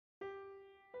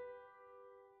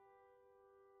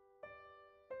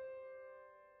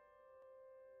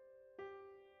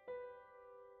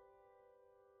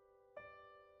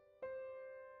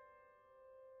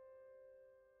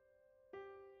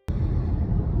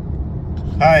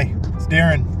Hi, it's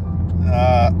Darren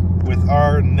with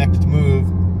OurNextMove.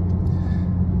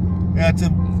 Yeah, it's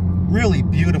a really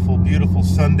beautiful, beautiful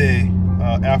Sunday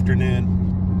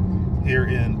afternoon here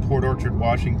in Port Orchard,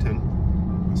 Washington.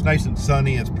 It's nice and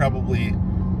sunny. It's probably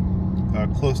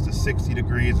close to 60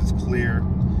 degrees. It's clear.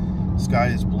 Sky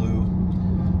is blue.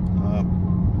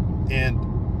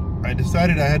 And I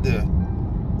decided I had to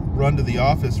run to the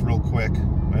office real quick.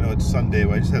 I know it's Sunday,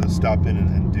 but I just had to stop in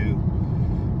and do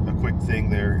a quick thing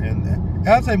there. And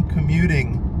as I'm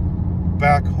commuting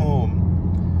back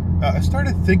home, I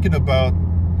started thinking about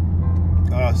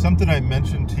something I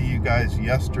mentioned to you guys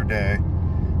yesterday,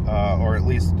 or at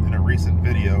least in a recent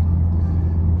video.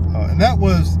 And that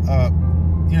was,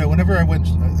 whenever I went,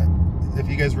 if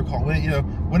you guys recall,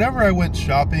 whenever I went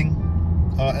shopping,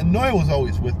 and Noah was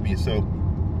always with me, so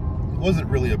it wasn't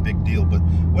really a big deal, but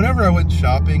whenever I went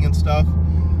shopping and stuff,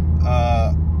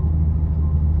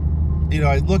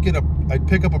 I'd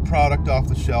pick up a product off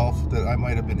the shelf that I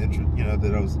might have been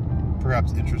that I was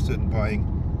perhaps interested in buying,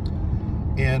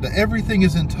 and everything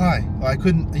is in Thai. I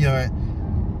couldn't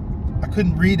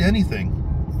read anything,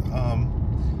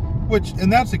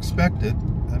 and that's expected.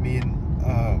 I mean,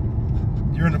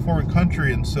 you're in a foreign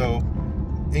country, and so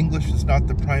English is not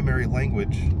the primary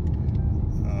language.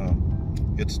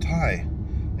 It's Thai,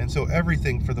 and so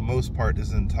everything for the most part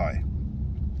is in Thai.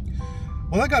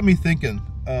 Well, that got me thinking.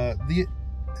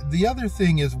 The other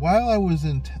thing is, while I was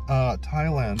in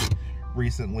Thailand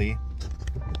recently,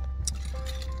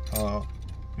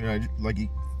 like you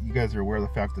guys are aware of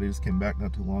the fact that I just came back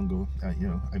not too long ago.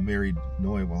 I married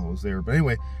Noe while I was there. But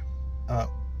anyway,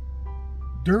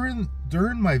 during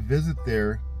my visit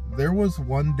there was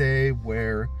one day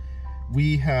where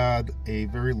we had a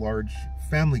very large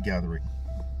family gathering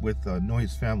with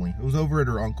Noe's family. It was over at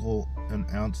her uncle and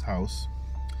aunt's house,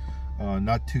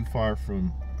 not too far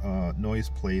from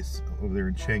Noe's place over there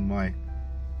in Chiang Mai.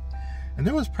 And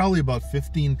there was probably about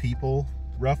 15 people,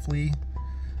 roughly,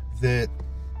 that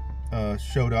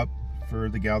showed up for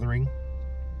the gathering.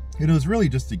 And it was really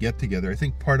just to get together. I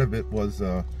think part of it was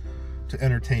to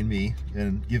entertain me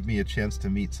and give me a chance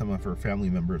to meet some of her family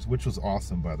members, which was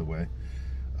awesome, by the way.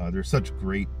 They're such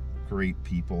great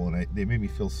people, and they made me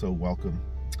feel so welcome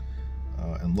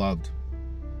and loved.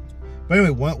 But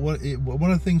anyway,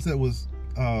 one of the things that was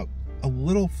a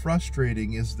little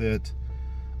frustrating is that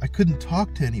I couldn't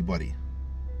talk to anybody.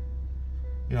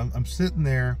 I'm sitting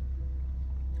there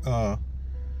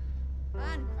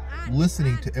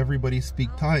listening to everybody speak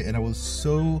Thai, and I was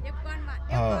so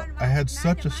I had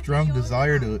such a strong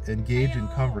desire to engage in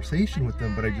conversation with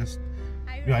them, but I don't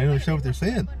understand what they're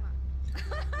saying.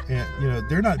 And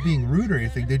they're not being rude or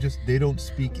anything. They don't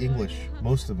speak English.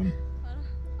 Most of them,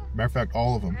 matter of fact,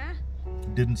 all of them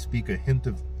didn't speak a hint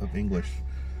of English.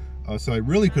 So I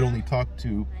really could only talk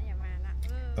to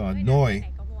Noe.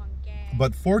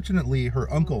 But fortunately,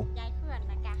 her uncle,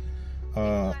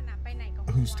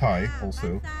 who's Thai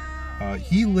also,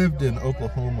 he lived in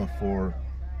Oklahoma for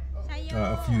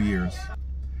a few years.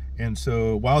 And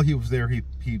so while he was there, he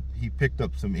picked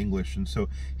up some English, and so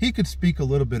he could speak a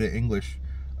little bit of English.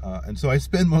 And so I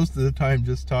spend most of the time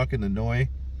just talking to Noe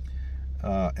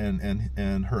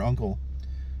and her uncle,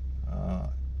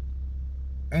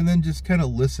 and then just kind of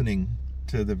listening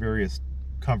to the various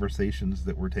conversations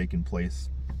that were taking place,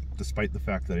 despite the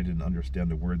fact that I didn't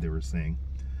understand a word they were saying.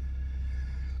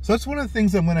 So that's one of the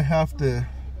things I'm going to have to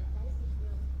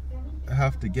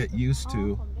get used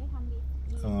to.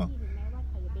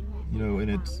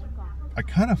 And I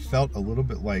kind of felt a little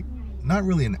bit like, not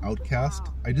really an outcast.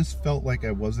 I just felt like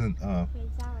I wasn't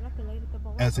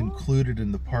as included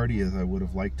in the party as I would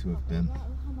have liked to have been.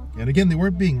 And again, they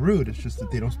weren't being rude. It's just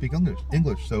that they don't speak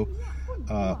English. So,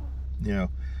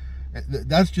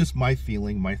 that's just my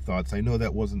feeling, my thoughts. I know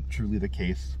that wasn't truly the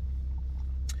case.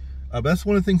 But that's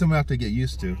one of the things I'm going to have to get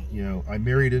used to. I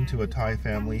married into a Thai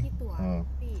family.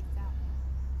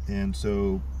 And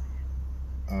so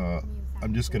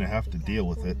I'm just going to have to deal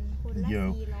with it.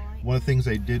 One of the things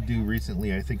I did do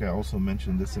recently, I think I also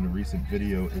mentioned this in a recent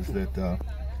video, is that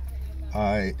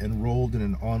I enrolled in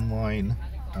an online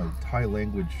Thai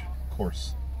language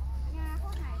course.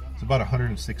 It's about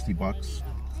 160 bucks,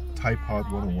 Thai Pod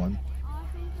 101.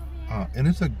 And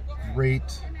it's a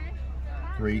great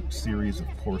series of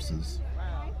courses.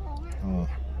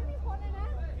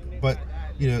 But,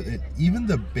 even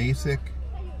the basic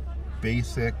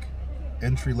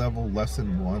entry-level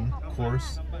lesson 1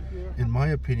 course, in my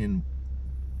opinion,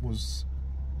 was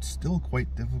still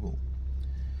quite difficult.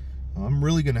 I'm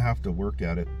really going to have to work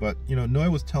at it. But, Noe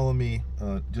was telling me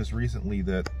just recently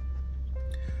that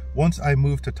once I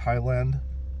moved to Thailand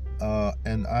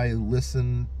and I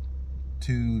listened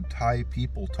to Thai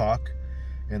people talk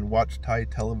and watch Thai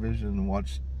television and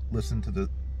listen to the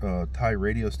Thai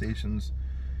radio stations,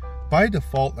 by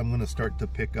default I'm going to start to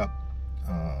pick up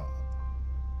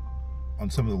on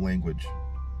some of the language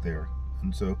there.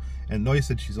 And Noi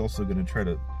said she's also going to try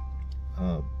to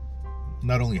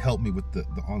not only help me with the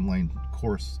online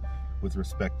course with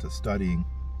respect to studying,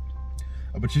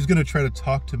 but she's going to try to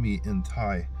talk to me in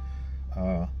Thai,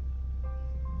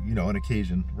 you know, on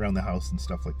occasion around the house and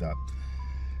stuff like that.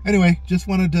 Anyway, just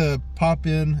wanted to pop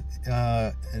in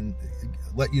and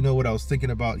let you know what I was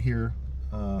thinking about here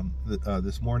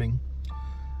this morning.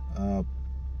 I'm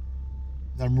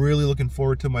really looking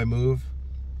forward to my move.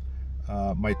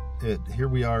 Here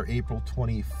we are, April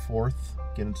 24th,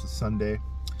 getting to Sunday.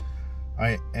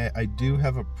 I do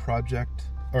have a project,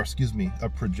 or excuse me, a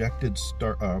projected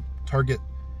target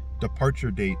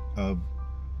departure date of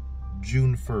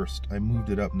June 1st. I moved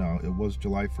it up now. It was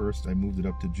July 1st. I moved it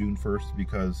up to June 1st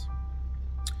because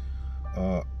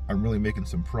I'm really making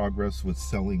some progress with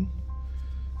selling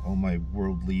all my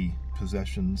worldly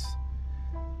possessions.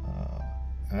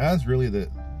 And that's really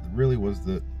was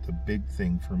the big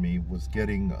thing for me, was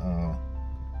getting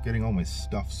all my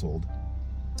stuff sold.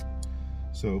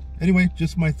 So anyway,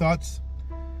 just my thoughts.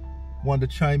 Wanted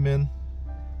to chime in.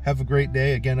 Have a great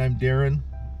day. Again, I'm Darren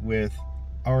with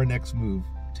Our Next Move.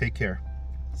 Take care.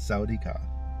 Sawadee ka.